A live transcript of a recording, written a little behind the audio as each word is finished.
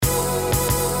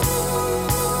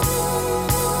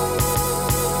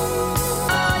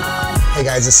Hey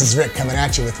guys, this is Rick coming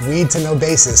at you with Weed to No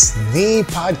Basis, the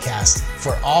podcast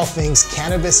for all things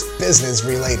cannabis business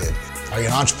related. Are you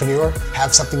an entrepreneur?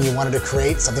 Have something you wanted to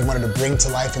create, something you wanted to bring to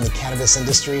life in the cannabis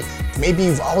industry? Maybe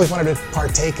you've always wanted to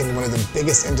partake in one of the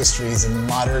biggest industries in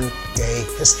modern day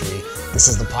history. This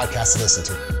is the podcast to listen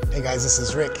to. Hey guys, this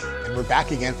is Rick, and we're back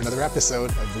again for another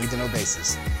episode of Weed to No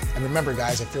Basis. And remember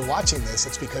guys, if you're watching this,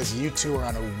 it's because you two are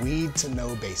on a Weed to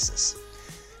No basis.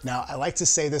 Now, I like to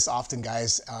say this often,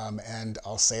 guys, and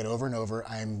I'll say it over and over.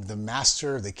 I'm the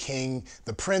master, the king,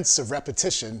 the prince of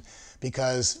repetition,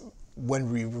 because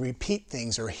when we repeat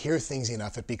things or hear things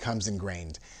enough, it becomes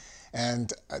ingrained.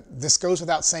 And this goes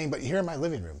without saying, but here in my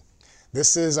living room.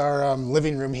 This is our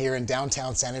living room here in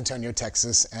downtown San Antonio,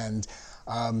 Texas. And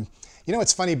you know,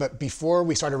 it's funny, but before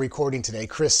we started recording today,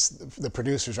 Chris, the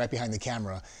producer, is right behind the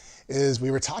camera, is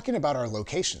we were talking about our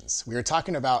locations. We were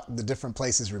talking about the different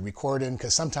places we record in,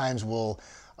 because sometimes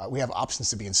we have options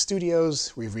to be in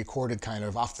studios. We've recorded kind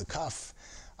of off the cuff.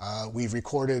 We've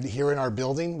recorded here in our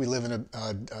building. We live in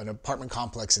an apartment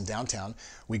complex in downtown.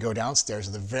 We go downstairs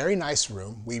with a very nice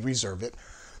room. We reserve it.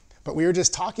 But we were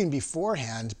just talking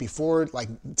beforehand, before like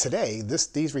today,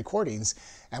 these recordings,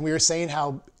 and we were saying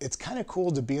how it's kind of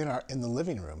cool to be in the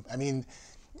living room. I mean,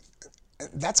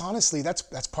 that's honestly,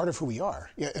 that's part of who we are.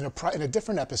 In a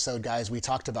different episode, guys, we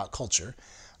talked about culture.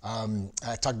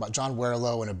 I talked about John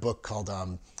Warrillow in a book called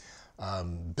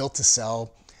Built to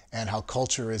Sell, and how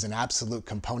culture is an absolute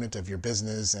component of your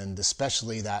business, and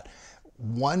especially that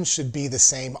one should be the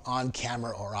same on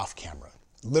camera or off camera,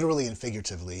 literally and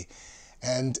figuratively.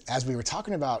 And as we were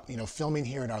talking about, you know, filming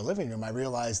here in our living room, I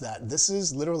realized that this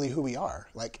is literally who we are.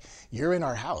 Like, you're in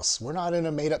our house. We're not in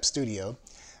a made-up studio.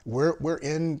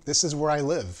 This is where I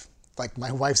live. Like,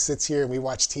 my wife sits here and we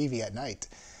watch TV at night.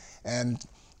 And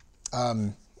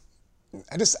I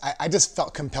just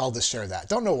felt compelled to share that.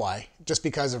 Don't know why, just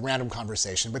because of random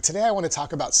conversation. But today I want to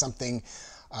talk about something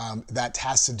that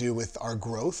has to do with our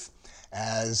growth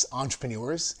as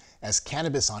entrepreneurs, as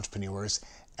cannabis entrepreneurs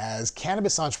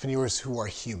who are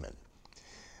human.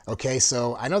 Okay,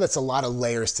 so I know that's a lot of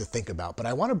layers to think about, but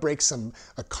I want to break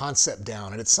a concept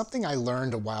down, and it's something I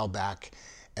learned a while back.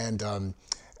 And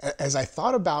as I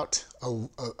thought about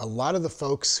a lot of the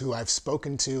folks who I've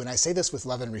spoken to, and I say this with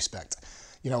love and respect,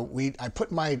 you know, I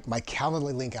put my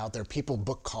Calendly link out there. People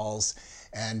book calls,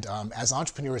 and as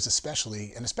entrepreneurs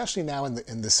especially, and especially now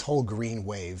in this whole green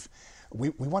wave, we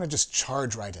want to just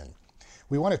charge right in.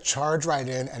 We want to charge right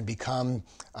in and become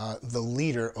the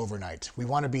leader overnight. We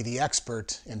want to be the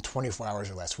expert in 24 hours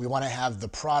or less. We want to have the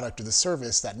product or the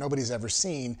service that nobody's ever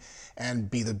seen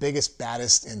and be the biggest,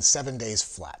 baddest in 7 days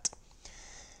flat.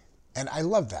 And I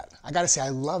love that. I got to say, I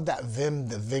love that vim,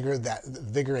 the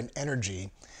vigor and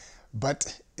energy,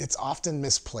 but it's often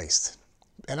misplaced.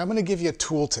 And I'm going to give you a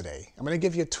tool today. I'm going to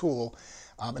give you a tool,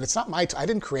 and it's not I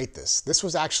didn't create this. This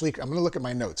was actually, I'm going to look at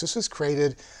my notes. This was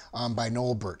created by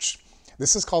Noel Birch.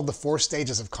 This is called the 4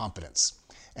 Stages of Competence.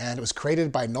 And it was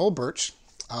created by Noel Birch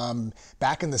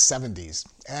back in the 70s.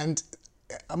 And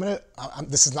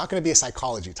this is not going to be a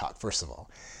psychology talk, first of all.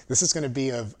 This is going to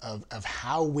be of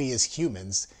how we as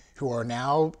humans who are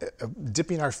now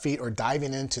dipping our feet or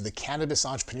diving into the cannabis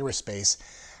entrepreneur space,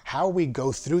 how we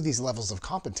go through these levels of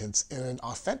competence in an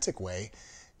authentic way,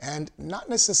 and not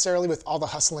necessarily with all the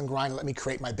hustle and grind, let me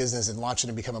create my business and launch it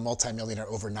and become a multimillionaire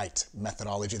overnight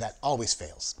methodology that always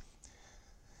fails.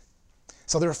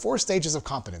 So there are 4 stages of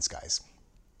competence, guys.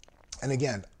 And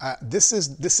again, this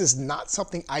is not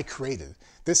something I created.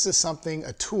 This is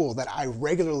a tool that I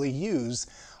regularly use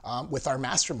with our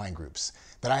mastermind groups,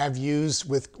 that I have used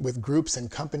with groups and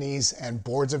companies and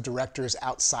boards of directors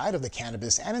outside of the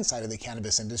cannabis and inside of the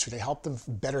cannabis industry to help them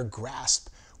better grasp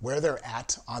where they're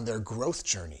at on their growth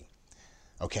journey.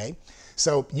 Okay?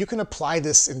 So you can apply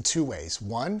this in 2 ways.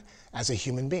 One, as a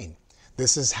human being.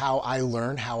 This is how I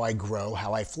learn, how I grow,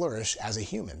 how I flourish as a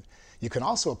human. You can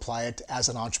also apply it as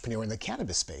an entrepreneur in the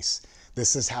cannabis space.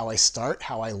 This is how I start,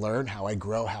 how I learn, how I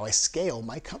grow, how I scale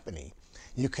my company.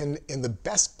 You can, in the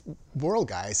best world,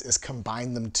 guys, is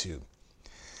combine them too.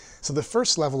 So the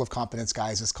first level of competence,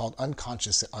 guys, is called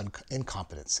unconscious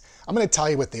incompetence. I'm going to tell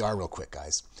you what they are real quick,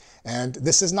 guys. And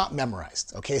this is not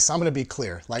memorized, okay? So I'm going to be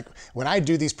clear. Like, when I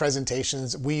do these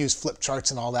presentations, we use flip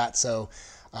charts and all that, so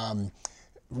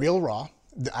real raw.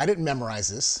 I didn't memorize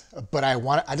this, but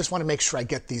I just want to make sure I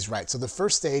get these right. So the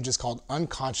first stage is called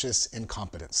unconscious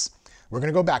incompetence. We're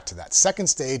going to go back to that. Second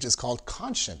stage is called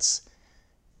conscious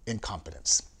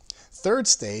incompetence. Third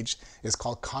stage is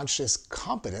called conscious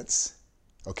competence,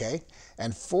 okay?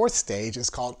 And fourth stage is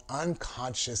called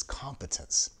unconscious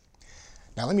competence.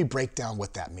 Now let me break down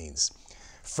what that means.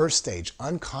 First stage,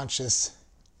 unconscious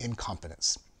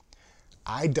incompetence.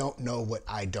 I don't know what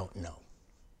I don't know.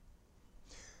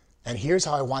 And here's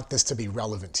how I want this to be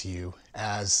relevant to you.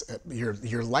 As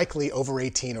you're likely over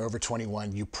 18 or over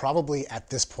 21, you probably at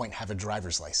this point have a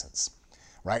driver's license,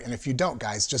 right? And if you don't,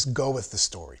 guys, just go with the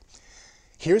story.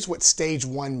 Here's what stage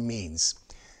one means.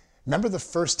 Remember the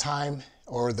first time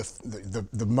or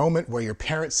the moment where your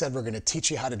parents said, we're going to teach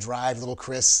you how to drive, little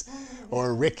Chris,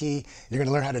 or Ricky, you're going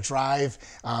to learn how to drive,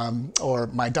 or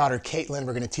my daughter Caitlin,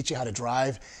 we're going to teach you how to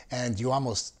drive, and you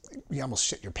almost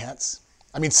shit your pants.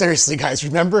 I mean, seriously, guys,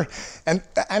 remember? And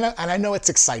I know it's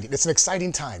exciting. It's an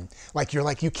exciting time. Like,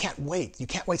 you can't wait. You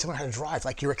can't wait to learn how to drive.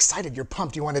 Like, you're excited, you're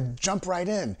pumped, you want to jump right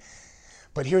in.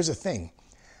 But here's the thing.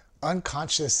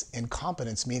 Unconscious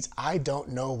incompetence means I don't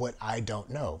know what I don't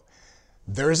know.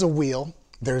 There's a wheel,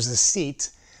 there's a seat,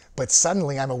 but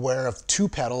suddenly I'm aware of 2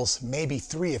 pedals, maybe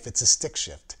 3 if it's a stick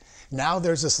shift. Now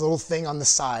there's this little thing on the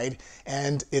side,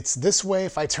 and it's this way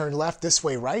if I turn left, this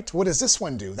way right. What does this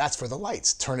one do? That's for the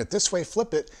lights. Turn it this way,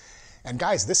 flip it. And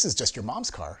guys, this is just your mom's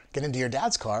car. Get into your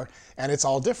dad's car, and it's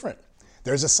all different.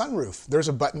 There's a sunroof. There's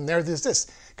a button there. There's this.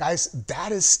 Guys,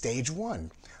 that is stage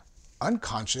 1.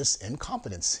 Unconscious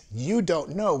incompetence. You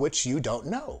don't know what you don't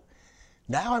know.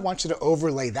 Now I want you to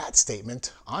overlay that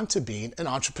statement onto being an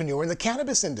entrepreneur in the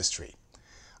cannabis industry.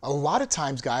 A lot of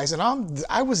times, guys, and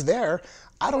I was there,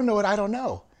 I don't know what I don't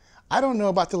know. I don't know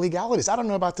about the legalities. I don't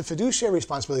know about the fiduciary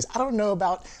responsibilities. I don't know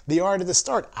about the art of the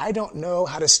start. I don't know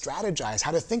how to strategize,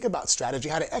 how to think about strategy,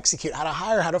 how to execute, how to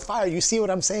hire, how to fire. You see what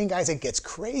I'm saying, guys? It gets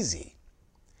crazy.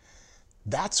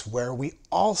 That's where we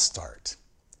all start.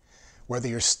 Whether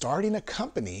you're starting a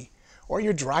company or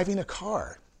you're driving a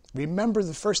car. Remember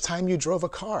the first time you drove a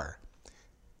car.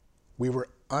 We were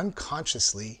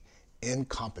unconsciously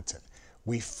incompetent.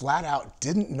 We flat out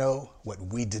didn't know what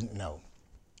we didn't know.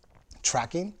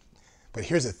 Tracking? But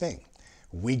here's the thing.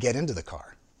 We get into the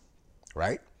car,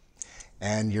 right?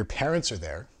 And your parents are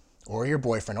there, or your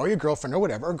boyfriend, or your girlfriend, or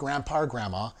whatever, or grandpa or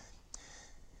grandma.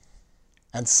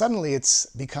 And suddenly it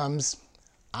becomes,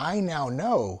 I now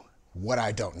know what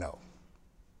I don't know.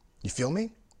 You feel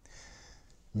me?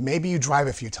 Maybe you drive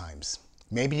a few times.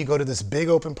 Maybe you go to this big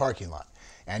open parking lot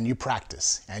and you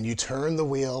practice and you turn the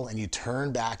wheel and you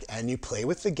turn back and you play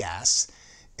with the gas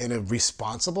in a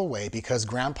responsible way because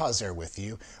grandpa's there with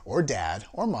you or dad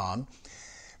or mom.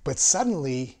 But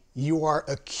suddenly you are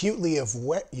acutely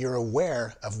you're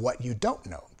aware of what you don't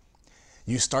know.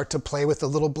 You start to play with the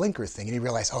little blinker thing and you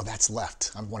realize, oh, that's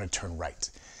left. I want to turn right.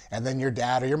 And then your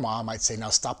dad or your mom might say, now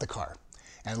stop the car.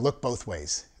 And look both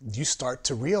ways. You start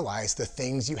to realize the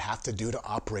things you have to do to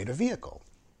operate a vehicle.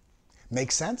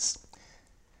 Make sense?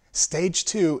 Stage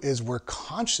 2 is we're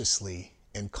consciously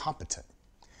incompetent.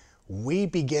 We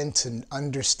begin to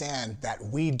understand that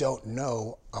we don't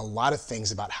know a lot of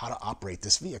things about how to operate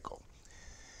this vehicle.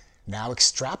 Now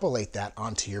extrapolate that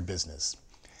onto your business.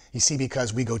 You see,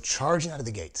 because we go charging out of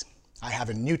the gate. I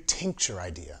have a new tincture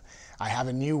idea. I have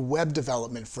a new web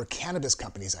development for cannabis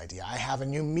companies idea. I have a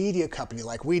new media company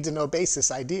like Weed to No Basis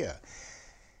idea.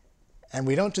 And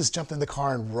we don't just jump in the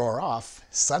car and roar off.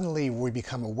 Suddenly we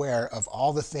become aware of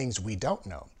all the things we don't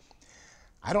know.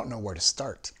 I don't know where to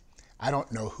start. I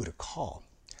don't know who to call.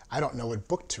 I don't know what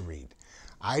book to read.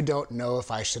 I don't know if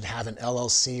I should have an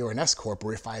LLC or an S Corp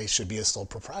or if I should be a sole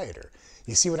proprietor.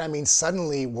 You see what I mean?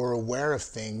 Suddenly we're aware of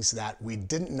things that we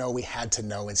didn't know we had to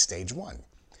know in stage 1.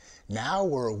 Now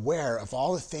we're aware of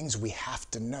all the things we have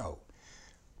to know.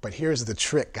 But here's the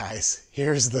trick, guys.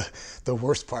 Here's the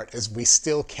worst part is we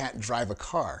still can't drive a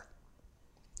car.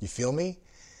 You feel me?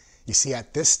 You see,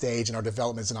 at this stage in our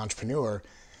development as an entrepreneur,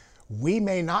 we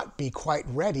may not be quite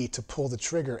ready to pull the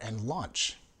trigger and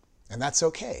launch. And that's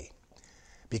okay.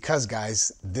 Because,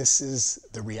 guys, this is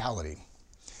the reality.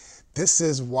 This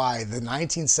is why the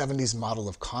 1970s model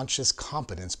of conscious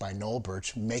competence by Noel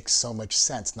Birch makes so much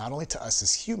sense, not only to us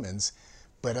as humans,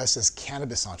 but us as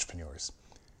cannabis entrepreneurs.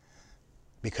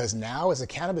 Because now as a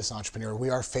cannabis entrepreneur, we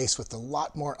are faced with a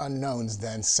lot more unknowns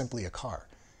than simply a car.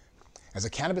 As a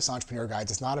cannabis entrepreneur, guys,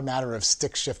 it's not a matter of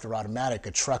stick shift or automatic,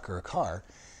 a truck or a car.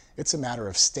 It's a matter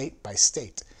of state by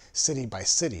state, city by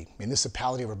city,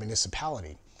 municipality over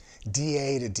municipality,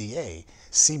 DA to DA,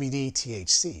 CBD,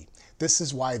 THC. This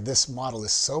is why this model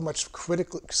is so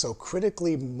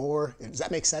critically more, does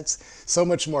that make sense? So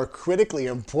much more critically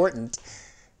important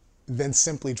than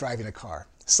simply driving a car.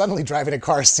 Suddenly driving a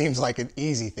car seems like an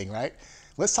easy thing, right?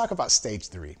 Let's talk about stage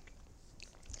 3.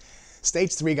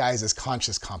 Stage 3, guys, is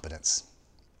conscious competence.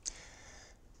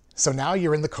 So now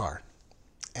you're in the car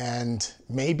and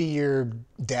maybe your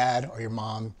dad or your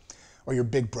mom or your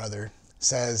big brother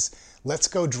says, let's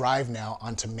go drive now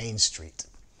onto Main Street.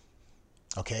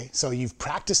 Okay, so you've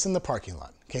practiced in the parking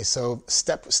lot. Okay, so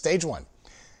stage one,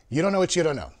 you don't know what you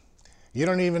don't know. You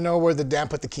don't even know where the dad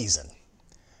put the keys in.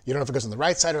 You don't know if it goes on the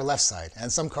right side or left side,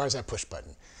 and some cars have push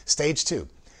button. Stage two,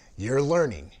 you're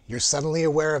learning. You're suddenly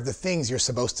aware of the things you're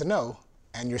supposed to know,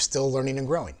 and you're still learning and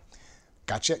growing.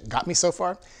 Gotcha? Got me so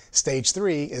far? Stage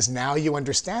three is now you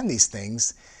understand these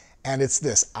things, and it's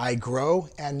this: I grow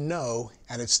and know,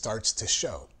 and it starts to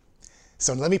show.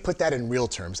 So let me put that in real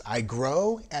terms. I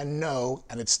grow and know,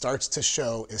 and it starts to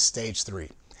show is stage three.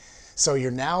 So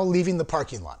you're now leaving the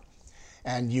parking lot,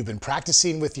 and you've been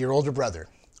practicing with your older brother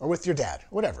or with your dad,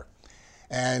 whatever.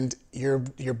 And your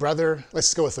brother,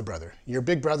 let's go with the brother. Your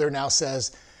big brother now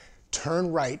says,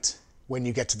 turn right when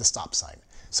you get to the stop sign.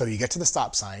 So you get to the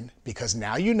stop sign because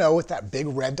now you know what that big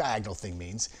red diagonal thing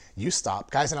means. You stop.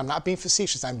 Guys, and I'm not being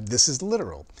facetious, this is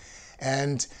literal.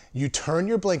 And you turn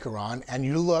your blinker on and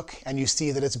you look and you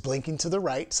see that it's blinking to the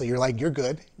right. So you're like, you're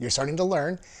good. You're starting to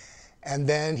learn. And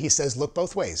then he says, look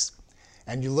both ways.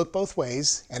 And you look both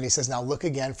ways, and he says, now look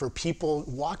again for people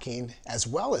walking as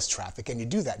well as traffic. And you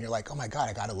do that, and you're like, oh my God,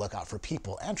 I got to look out for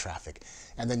people and traffic.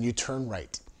 And then you turn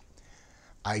right.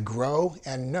 I grow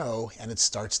and know, and it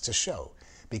starts to show.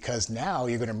 Because now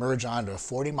you're going to merge onto a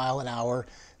 40 mile an hour,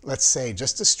 let's say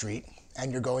just a street,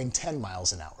 and you're going 10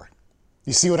 miles an hour.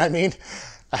 You see what I mean?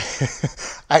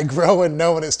 I grow and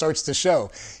know, and it starts to show.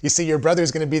 You see, your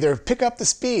brother's going to be there, pick up the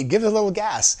speed, give it a little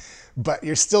gas, but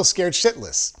you're still scared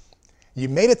shitless. You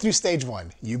made it through stage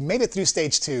one. You made it through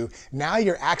stage two. Now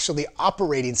you're actually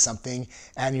operating something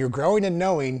and you're growing and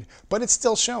knowing, but it's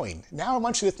still showing. Now I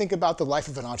want you to think about the life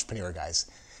of an entrepreneur, guys,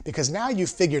 because now you've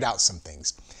figured out some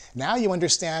things. Now you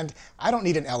understand, I don't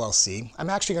need an LLC. I'm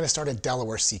actually going to start a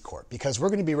Delaware C Corp because we're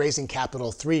going to be raising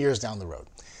capital 3 years down the road.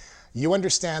 You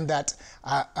understand that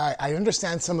I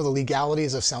understand some of the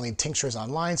legalities of selling tinctures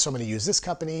online, so I'm going to use this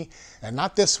company and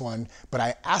not this one, but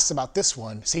I asked about this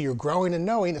one. See, you're growing and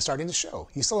knowing and starting to show.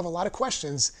 You still have a lot of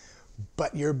questions,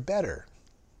 but you're better.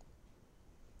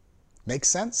 Make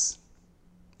sense?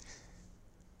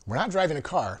 We're not driving a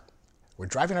car, we're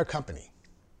driving our company.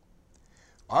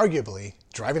 Arguably,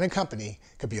 driving a company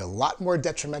could be a lot more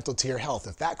detrimental to your health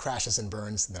if that crashes and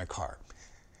burns than a car.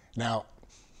 Now,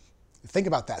 think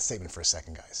about that statement for a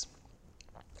second, guys.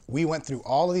 We went through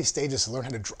all of these stages to learn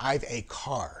how to drive a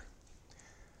car.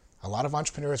 A lot of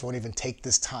entrepreneurs won't even take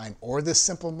this time or this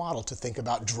simple model to think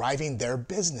about driving their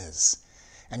business.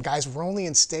 And guys, we're only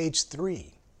in stage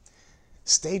three.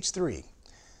 Stage three.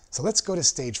 So let's go to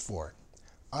stage four,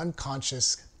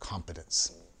 unconscious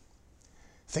competence.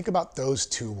 Think about those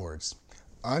two words,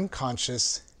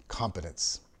 unconscious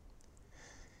competence.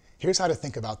 Here's how to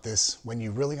think about this when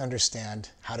you really understand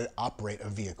how to operate a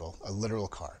vehicle, a literal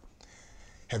car.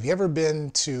 Have you ever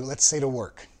been to, let's say, to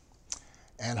work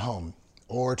and home,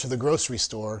 or to the grocery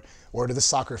store, or to the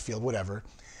soccer field, whatever,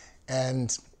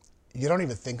 and you don't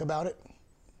even think about it?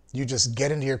 You just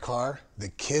get into your car, the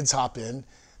kids hop in,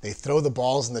 they throw the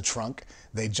balls in the trunk,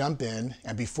 they jump in,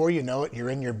 and before you know it, you're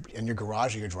in your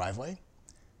garage or your driveway.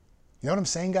 You know what I'm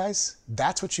saying, guys?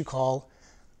 That's what you call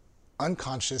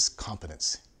unconscious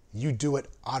competence. You do it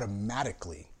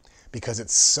automatically because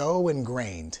it's so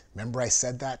ingrained. Remember I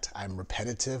said that? I'm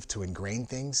repetitive to ingrain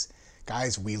things.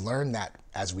 Guys, we learned that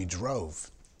as we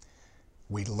drove.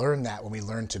 We learned that when we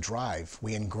learned to drive.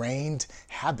 We ingrained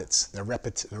habits. They're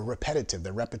repetitive,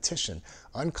 they're repetition.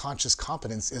 Unconscious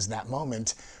competence is that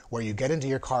moment where you get into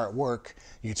your car at work,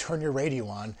 you turn your radio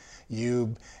on,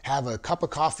 you have a cup of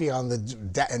coffee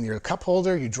in your cup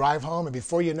holder, you drive home, and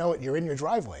before you know it, you're in your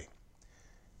driveway.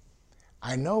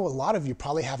 I know a lot of you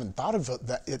probably haven't thought of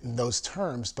it in those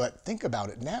terms, but think about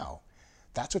it now.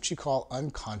 That's what you call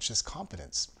unconscious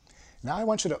competence. Now I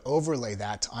want you to overlay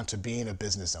that onto being a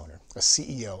business owner, a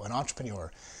CEO, an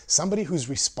entrepreneur, somebody who's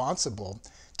responsible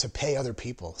to pay other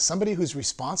people, somebody who's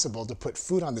responsible to put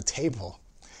food on the table,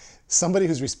 somebody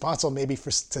who's responsible maybe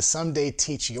to someday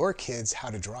teach your kids how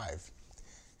to drive.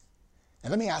 And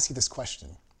let me ask you this question.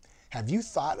 Have you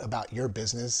thought about your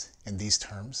business in these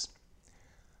terms?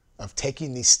 Of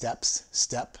taking these steps,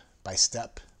 step by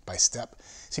step by step.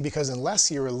 See, because unless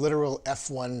you're a literal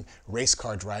F1 race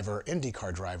car driver, Indy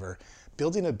car driver,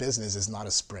 building a business is not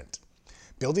a sprint.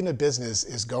 Building a business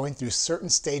is going through certain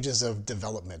stages of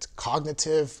development,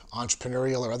 cognitive,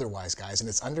 entrepreneurial, or otherwise, guys, and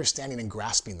it's understanding and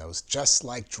grasping those, just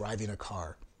like driving a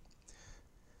car.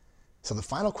 So the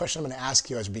final question I'm going to ask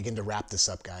you as we begin to wrap this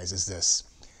up, guys, is this.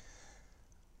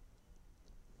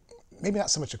 Maybe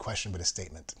not so much a question, but a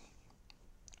statement.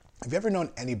 Have you ever known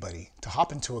anybody to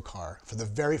hop into a car for the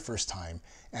very first time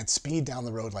and speed down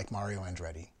the road like Mario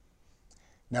Andretti?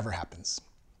 Never happens.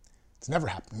 It's never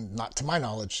happened. Not to my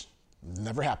knowledge.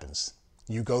 Never happens.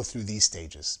 You go through these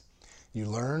stages. You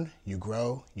learn, you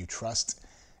grow, you trust,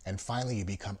 and finally you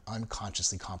become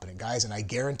unconsciously competent. Guys, and I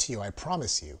guarantee you, I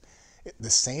promise you, the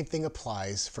same thing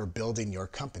applies for building your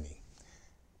company,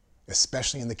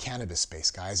 especially in the cannabis space,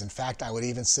 guys. In fact, I would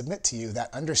even submit to you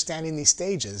that understanding these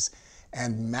stages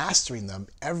and mastering them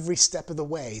every step of the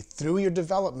way through your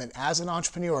development as an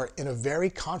entrepreneur in a very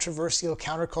controversial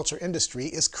counterculture industry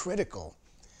is critical.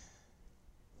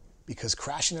 Because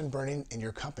crashing and burning in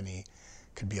your company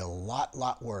could be a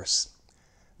lot worse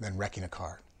than wrecking a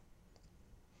car.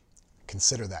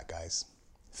 Consider that, guys.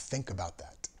 Think about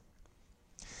that.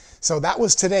 So that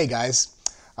was today, guys.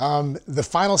 The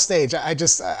final stage, I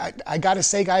got to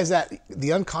say, guys, that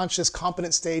the unconscious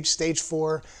competent stage, stage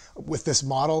 4, with this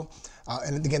model,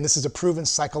 and again, this is a proven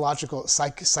psychiatric or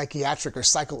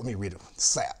let me read it.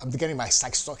 I'm getting my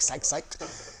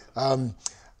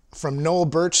from Noel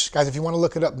Birch. Guys, if you want to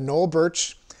look it up, Noel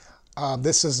Birch.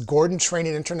 This is Gordon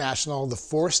Training International, the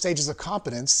 4 stages of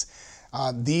competence.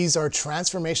 These are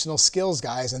transformational skills,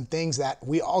 guys, and things that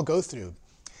we all go through.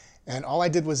 And all I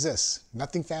did was this,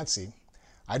 nothing fancy.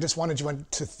 I just wanted you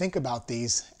to think about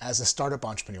these as a startup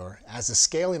entrepreneur, as a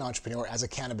scaling entrepreneur, as a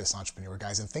cannabis entrepreneur,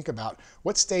 guys, and think about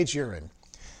what stage you're in.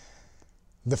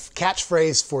 The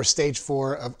catchphrase for stage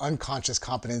 4 of unconscious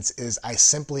competence is, I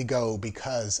simply go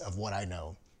because of what I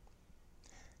know.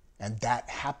 And that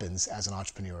happens as an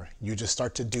entrepreneur. You just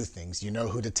start to do things. You know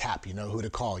who to tap, you know who to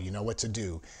call, you know what to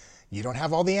do. You don't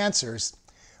have all the answers,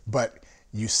 but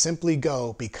you simply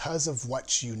go because of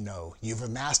what you know. You've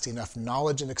amassed enough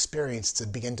knowledge and experience to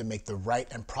begin to make the right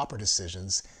and proper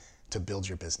decisions to build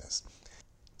your business.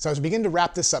 So as we begin to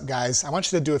wrap this up, guys, I want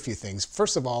you to do a few things.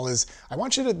 First of all is I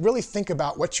want you to really think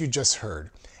about what you just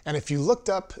heard. And if you looked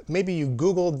up, maybe you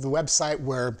Googled the website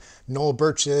where Noel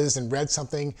Birch is and read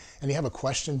something and you have a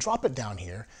question, drop it down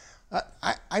here.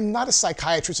 I'm not a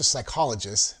psychiatrist or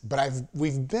psychologist, but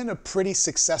we've been a pretty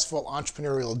successful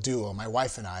entrepreneurial duo, my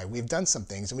wife and I. We've done some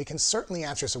things and we can certainly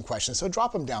answer some questions, so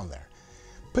drop them down there.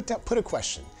 Put a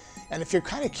question. And if you're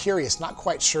kind of curious, not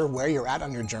quite sure where you're at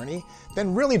on your journey,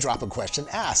 then really drop a question,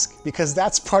 ask, because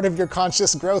that's part of your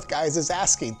conscious growth, guys, is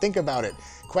asking. Think about it.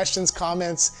 Questions,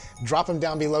 comments, drop them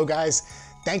down below, guys.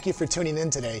 Thank you for tuning in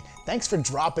today. Thanks for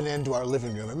dropping into our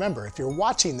living room. Remember, if you're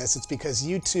watching this, it's because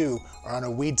you too are on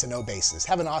a weed to know basis.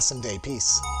 Have an awesome day.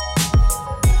 Peace.